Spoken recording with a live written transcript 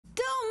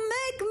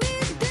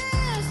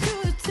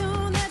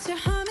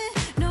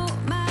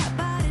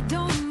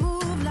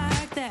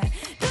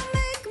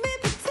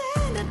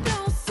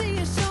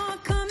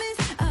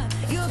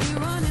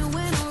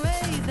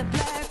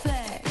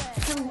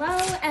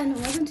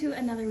to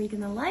another week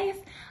in the life.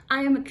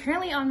 I am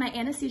currently on my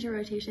anesthesia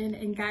rotation,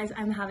 and guys,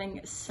 I'm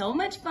having so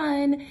much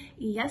fun.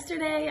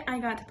 Yesterday, I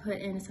got to put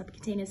in a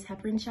subcutaneous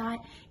heparin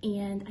shot,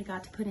 and I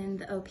got to put in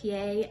the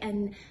OPA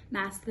and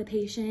mask the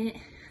patient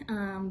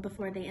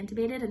before they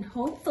intubated, and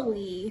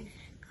hopefully,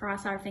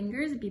 cross our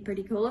fingers, it'd be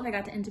pretty cool if I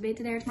got to intubate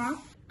today or tomorrow.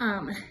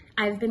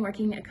 I've been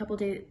working a couple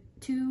days,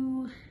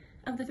 2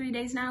 of the 3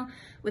 days now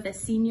with a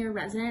senior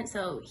resident,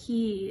 so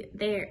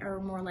they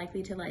are more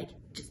likely to like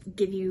just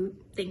give you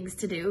things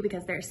to do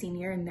because they're a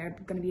senior and they're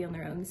going to be on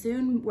their own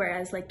soon,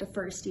 whereas like the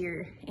first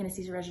year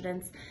anesthesia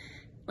residents,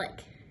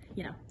 like,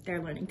 you know,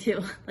 they're learning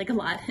too, like a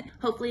lot.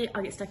 Hopefully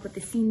I'll get stuck with the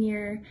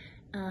senior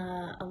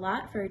a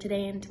lot for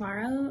today and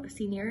tomorrow,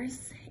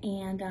 seniors,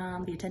 and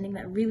the attending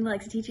that really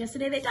likes to teach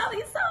yesterday, they taught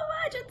me so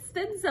much. It's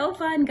been so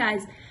fun,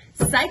 guys.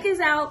 Psych is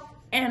out,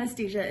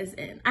 anesthesia is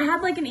in. I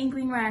have like an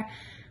inkling where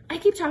I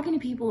keep talking to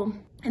people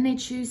and they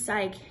choose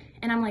psych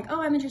and I'm like,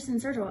 oh, I'm interested in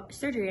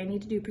surgery. I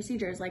need to do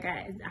procedures. Like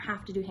I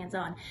have to do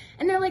hands-on.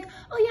 And they're like,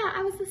 oh yeah,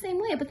 I was the same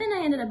way. But then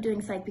I ended up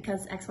doing psych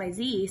because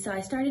XYZ. So I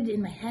started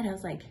in my head, I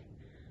was like,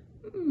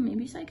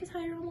 maybe psych is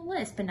higher on the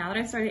list. But now that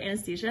I've started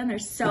anesthesia and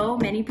there's so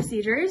many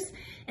procedures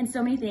and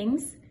so many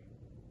things,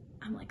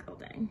 I'm like, oh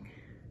dang.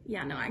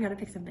 Yeah, no, I gotta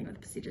pick something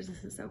with procedures.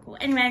 This is so cool.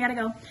 Anyway, I gotta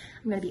go.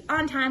 I'm gonna be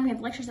on time. We have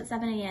lectures at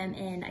 7 a.m.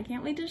 and I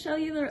can't wait to show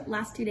you the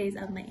last 2 days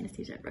of my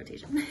anesthesia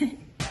rotation.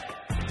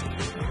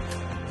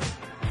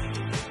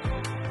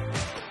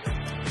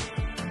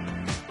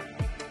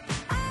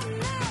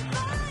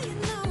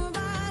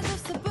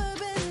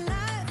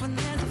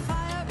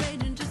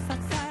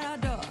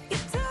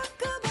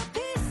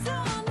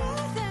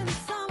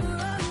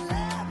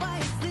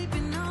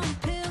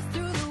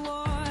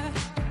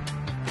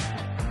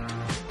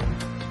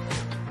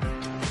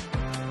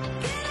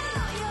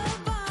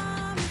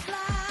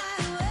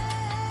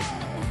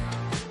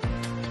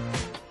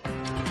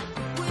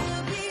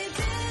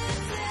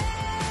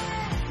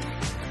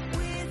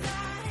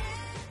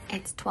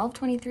 It's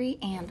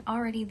 12:23 and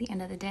already the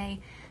end of the day.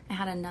 I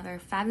had another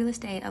fabulous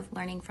day of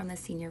learning from the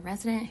senior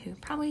resident who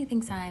probably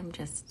thinks I'm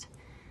just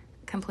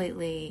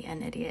completely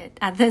an idiot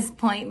at this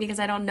point because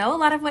I don't know a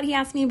lot of what he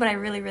asked me, but I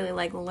really, really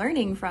like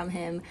learning from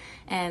him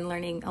and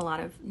learning a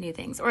lot of new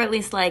things, or at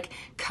least like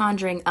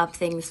conjuring up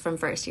things from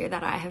first year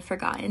that I have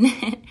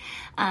forgotten.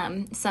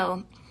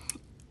 So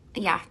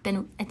yeah,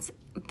 it's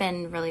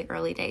been really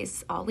early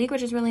days all week,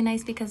 which is really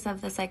nice because of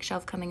the psych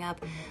shelf coming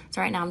up.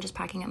 So right now I'm just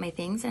packing up my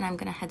things and I'm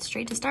gonna head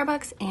straight to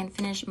Starbucks and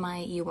finish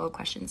my UO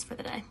questions for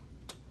the day.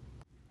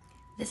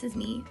 This is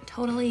me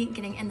totally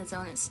getting in the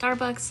zone at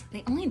Starbucks.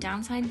 The only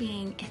downside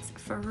being it's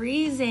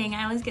freezing.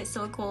 I always get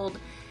so cold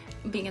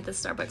being at the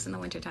Starbucks in the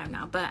wintertime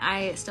now, but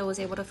I still was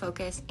able to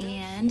focus,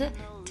 and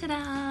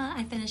ta-da!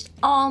 I finished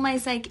all my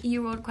psych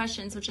U-Road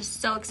questions, which is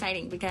so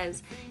exciting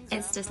because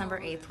it's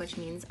December 8th, which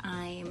means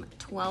I'm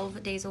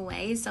 12 days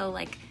away. So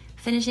like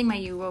finishing my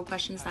U-Road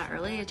questions that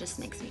early, it just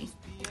makes me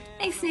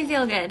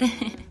feel good.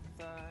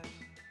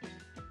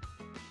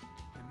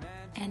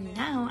 And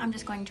now I'm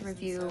just going to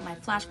review my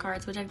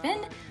flashcards, which I've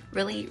been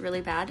really,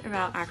 really bad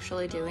about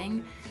actually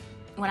doing.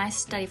 When I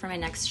study for my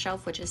next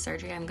shelf, which is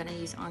surgery, I'm going to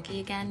use Anki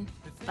again,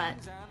 but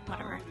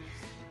whatever.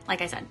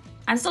 Like I said,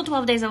 I'm still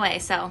 12 days away,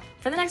 so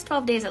for the next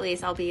 12 days at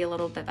least, I'll be a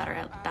little bit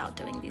better about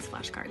doing these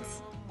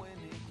flashcards.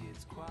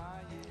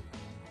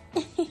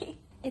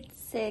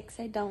 It's 6.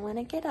 I don't want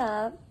to get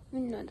up.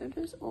 Neither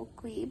does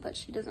Oakley, but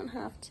she doesn't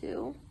have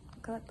to.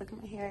 Look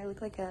at my hair. I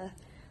look like one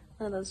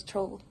of those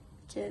troll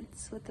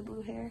kids with the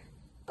blue hair.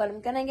 But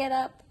I'm going to get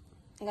up.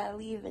 I got to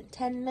leave in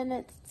 10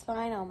 minutes. It's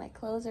fine. All my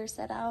clothes are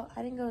set out.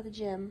 I didn't go to the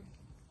gym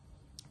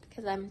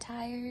because I'm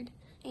tired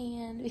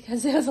and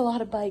because there was a lot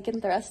of bike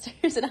and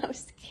thrusters and I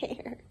was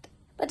scared.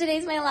 But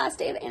today's my last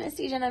day of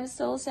anesthesia and I'm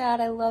so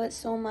sad. I love it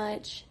so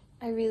much.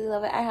 I really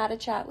love it. I had a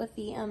chat with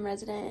the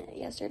resident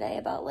yesterday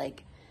about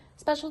like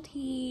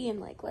specialty and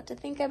like what to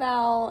think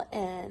about.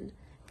 And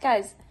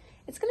guys,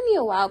 it's going to be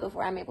a while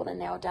before I'm able to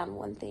nail down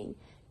one thing.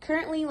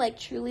 Currently, like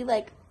truly,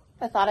 like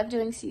the thought of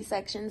doing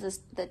C-sections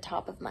is the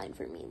top of mind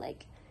for me.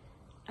 Like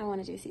I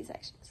want to do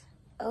C-sections.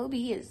 OB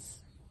is,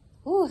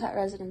 ooh, that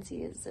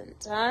residency is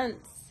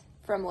intense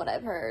from what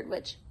I've heard,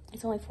 which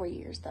it's only 4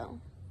 years though,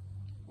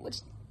 which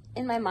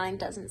in my mind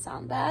doesn't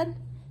sound bad.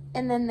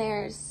 And then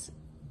there's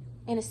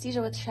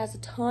anesthesia, which has a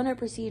ton of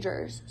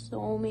procedures,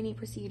 so many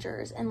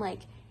procedures. And like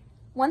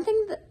one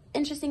thing, the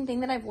interesting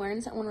thing that I've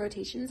learned on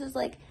rotations is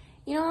like,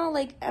 you know,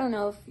 like, I don't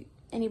know if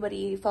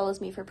anybody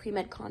follows me for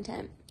pre-med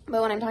content,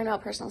 but when I'm talking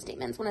about personal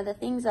statements, one of the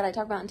things that I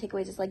talk about in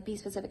takeaways is like be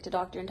specific to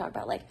doctor and talk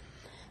about like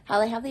how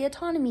they have the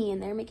autonomy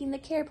and they're making the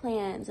care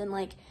plans and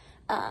like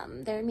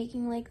they're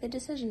making like the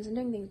decisions and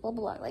doing things, blah,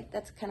 blah, blah. Like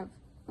that's kind of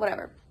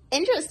whatever.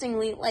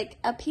 Interestingly, like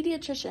a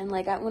pediatrician,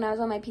 like when I was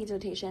on my peds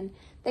rotation,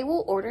 they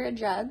will order a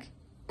drug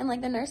and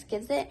like the nurse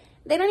gives it.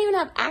 They don't even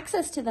have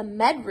access to the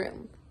med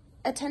room.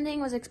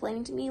 Attending was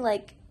explaining to me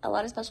like a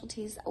lot of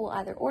specialties will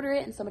either order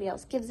it and somebody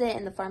else gives it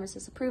and the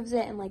pharmacist approves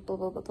it and like blah,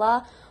 blah, blah,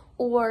 blah.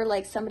 Or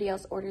like somebody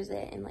else orders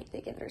it and like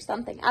they give it or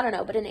something. I don't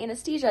know. But in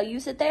anesthesia, you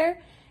sit there,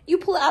 you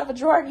pull it out of a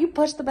drawer, you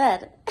push the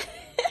bed.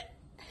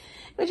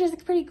 which is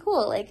pretty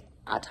cool. Like,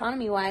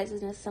 autonomy-wise,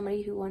 is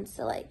somebody who wants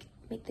to, like,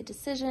 make the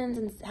decisions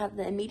and have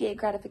the immediate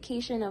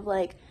gratification of,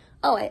 like,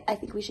 oh, I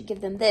think we should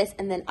give them this,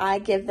 and then I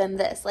give them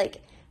this.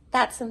 Like,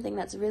 that's something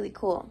that's really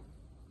cool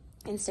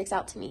and sticks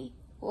out to me.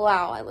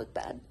 Wow, I look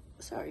bad.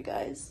 Sorry,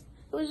 guys.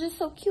 It was just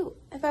so cute.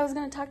 If I was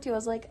going to talk to you, I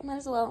was like, I might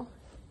as well.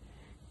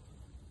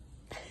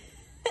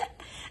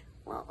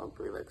 Well,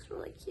 Oakley looks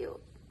really cute.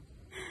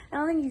 I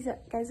don't think you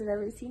guys have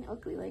ever seen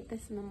Oakley like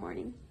this in the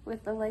morning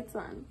with the lights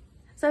on.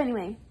 So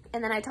anyway,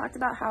 and then I talked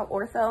about how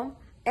ortho,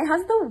 it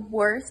has the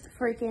worst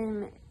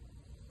freaking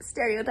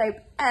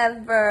stereotype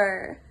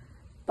ever.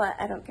 But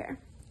I don't care.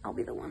 I'll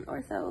be the one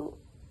ortho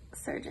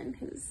surgeon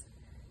who's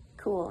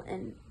cool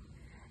and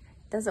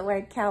doesn't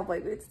wear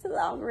cowboy boots to the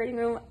operating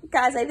room.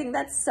 Guys, I think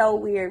that's so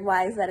weird.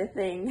 Why is that a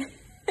thing?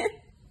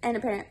 And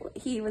apparently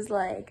he was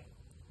like,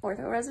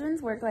 ortho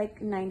residents work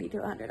like 90 to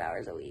 100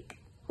 hours a week,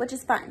 which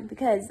is fine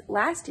because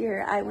last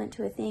year I went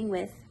to a thing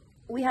with,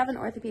 we have an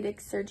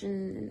orthopedic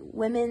surgeon,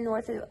 women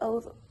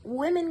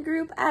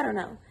group, I don't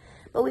know.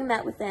 But we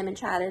met with them and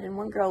chatted, and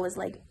one girl was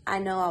like, I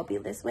know I'll be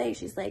this way.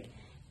 She's like,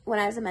 when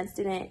I was a med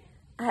student,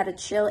 I had a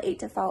chill 8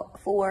 to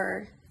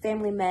 4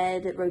 family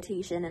med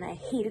rotation, and I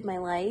hated my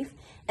life.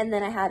 And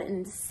then I had an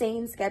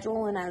insane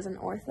schedule when I was an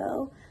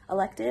ortho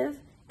elective,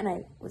 and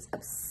I was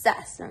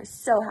obsessed, and I was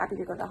so happy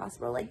to go to the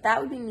hospital. Like,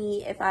 that would be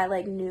me if I,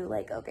 like, knew,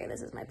 like, okay,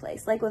 this is my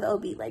place. Like, with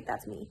OB, like,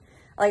 that's me.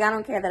 Like, I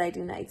don't care that I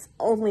do nights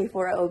only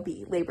for OB,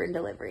 labor and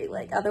delivery.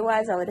 Like,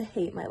 otherwise, I would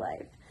hate my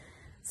life.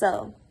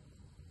 So,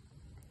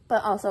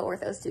 but also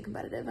ortho is too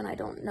competitive, and I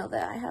don't know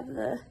that I have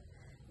the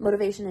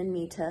motivation in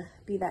me to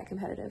be that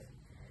competitive.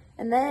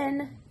 And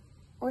then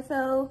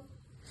ortho,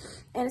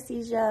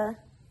 anesthesia,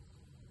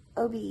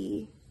 OB.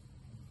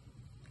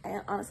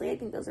 Honestly, I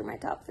think those are my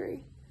top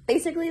 3.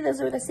 Basically,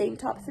 those are the same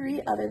top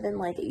 3, other than,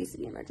 like, it used to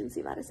be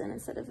emergency medicine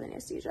instead of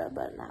anesthesia,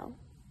 but now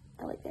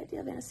I like the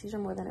idea of anesthesia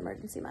more than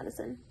emergency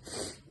medicine.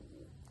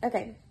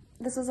 Okay,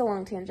 this was a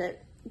long tangent.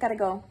 Gotta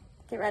go.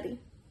 Get ready.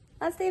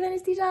 Last day of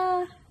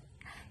anesthesia.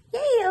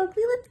 Yay,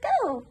 Oakley, let's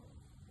go.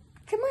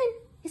 Come on,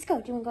 let's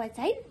go. Do you want to go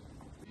outside?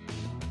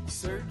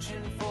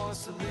 Searching for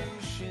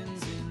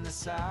solutions in the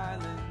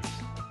silence,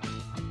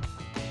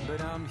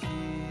 but I'm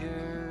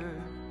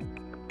here,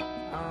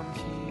 I'm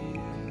here.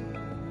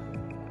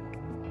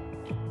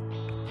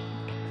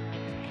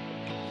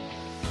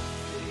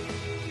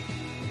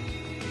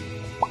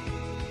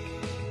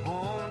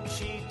 Won't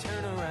she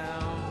turn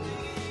around?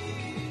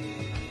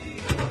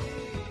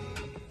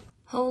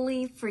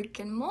 Holy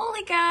freaking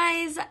moly,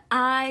 guys.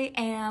 I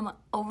am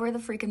over the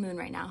freaking moon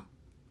right now.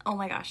 Oh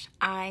my gosh,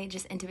 I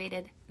just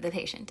intubated the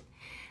patient.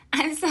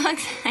 I'm so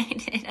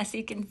excited, as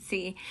you can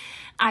see.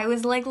 I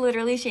was like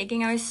literally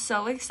shaking. I was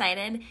so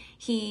excited.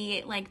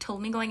 He like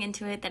told me going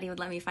into it that he would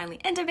let me finally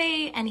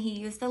intubate, and he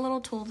used the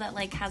little tool that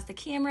like has the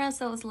camera,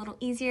 so it was a little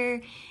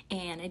easier,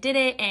 and I did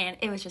it, and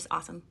it was just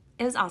awesome.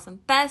 It was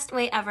awesome. Best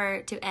way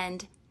ever to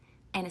end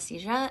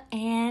anesthesia,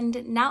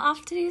 and now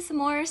off to do some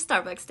more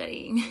Starbucks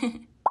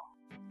studying.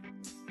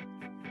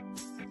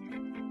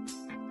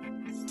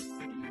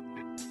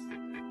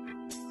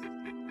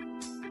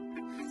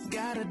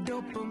 Got a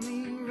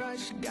dopamine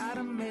rush, got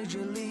a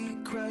major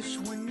league crush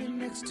when you're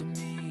next to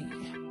me.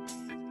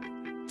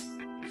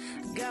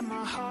 Got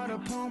my heart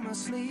upon my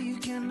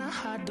sleeve, can I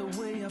hide the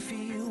way I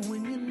feel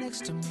when you're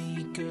next to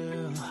me,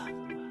 girl? Got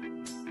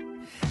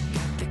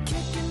the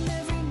kick in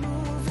every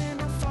move,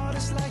 and I fought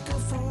just like a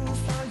fool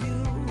for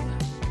you,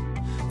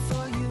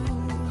 for you.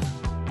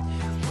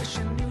 Wish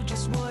I knew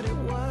just what it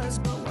was,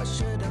 but why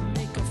should I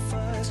make a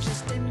fuss?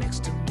 Just stay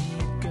next to me,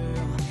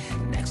 girl,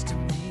 next to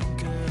me,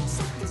 girl.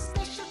 Something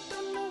special,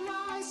 don't know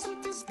why,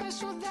 something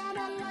special that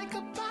I like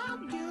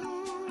about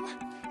you,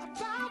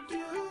 about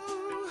you.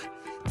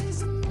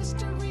 There's a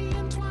mystery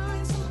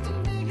entwined,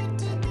 something bigger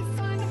to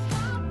define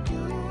about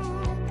you,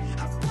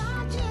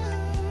 about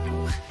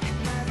you.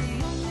 Am I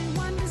the only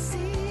one to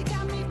see?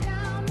 Got me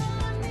down on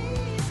my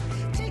knees,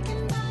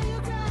 taken by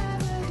your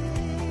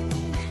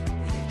gravity.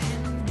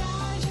 And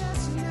I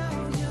just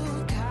know you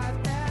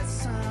got that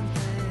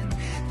something,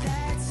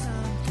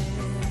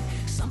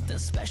 something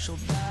special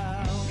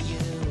about